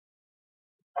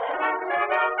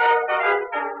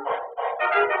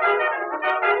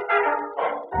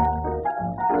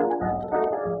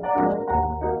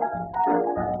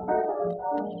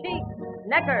Sheep,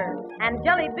 knickers, and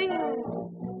jelly beans,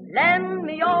 lend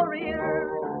me your ear.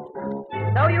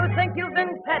 Though you think you've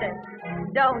been petted,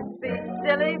 don't be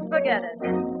silly, forget it.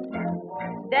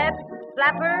 Deb,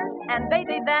 flapper, and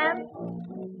baby vamp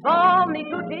bore me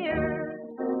to tears.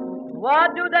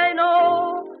 What do they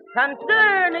know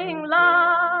concerning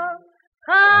love?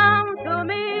 Come to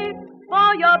me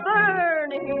for your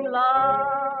burning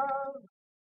love.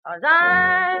 'Cause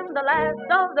I'm the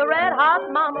last of the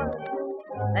red-hot mamas.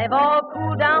 They've all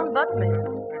cooled down but me.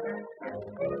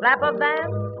 Flapper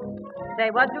vamp,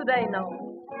 say what do they know?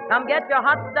 Come get your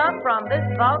hot stuff from this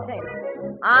volcano.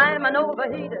 I'm an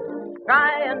overheater,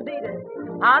 try and beat it.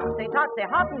 Hotsy-totsy,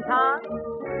 hottentot.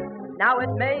 Now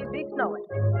it may be snowing,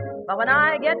 but when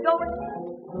I get going,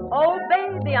 oh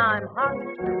baby, I'm hot.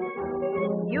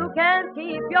 You can't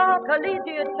keep your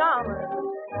collegiate charmers.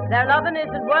 Their loving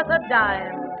isn't worth a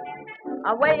dime.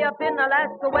 Away up in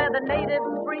Alaska where the natives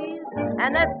freeze,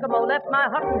 an Eskimo left my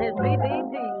hut in his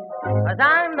BBTs. 'Cause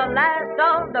I'm the last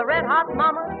of the red-hot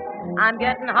mamas. I'm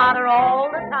getting hotter all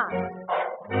the time.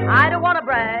 I don't want to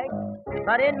brag,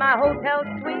 but in my hotel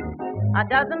suite, a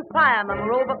dozen firemen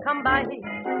were overcome by heat.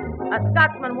 A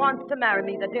Scotsman wants to marry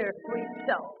me, the dear sweet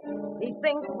soul. He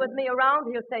thinks with me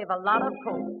around he'll save a lot of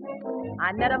coal.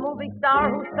 I met a movie star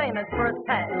who's famous for his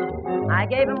patch. I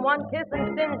gave him one kiss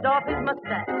and singed off his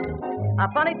mustache.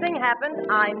 A funny thing happened,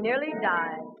 I nearly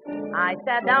died. I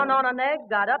sat down on an egg,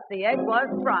 got up, the egg was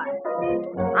fried.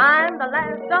 I'm the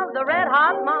last of the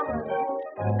red-hot mamas.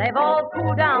 They've all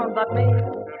cooled down but me.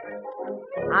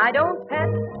 I don't pet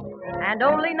and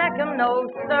only neck 'em, no,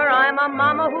 sir. I'm a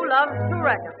mama who loves to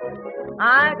wreck 'em.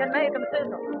 I can make 'em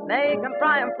sizzle, make 'em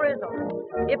fry 'em frizzle.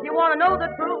 If you want to know the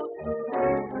truth,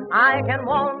 I can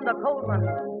warm the cold ones,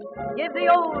 give the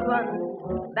old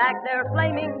ones back their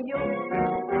flaming youth.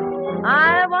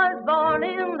 I was born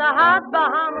in the hot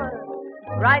Bahamas.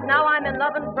 Right now I'm in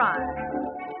love and pride.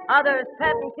 Others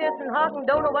pet and kiss and hug and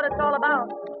don't know what it's all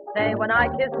about. Say when I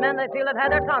kiss men they feel they've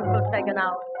had their tonsils taken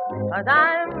out. 'Cause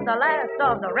I'm the last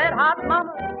of the red-hot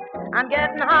mamas. I'm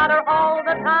getting hotter all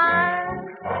the time.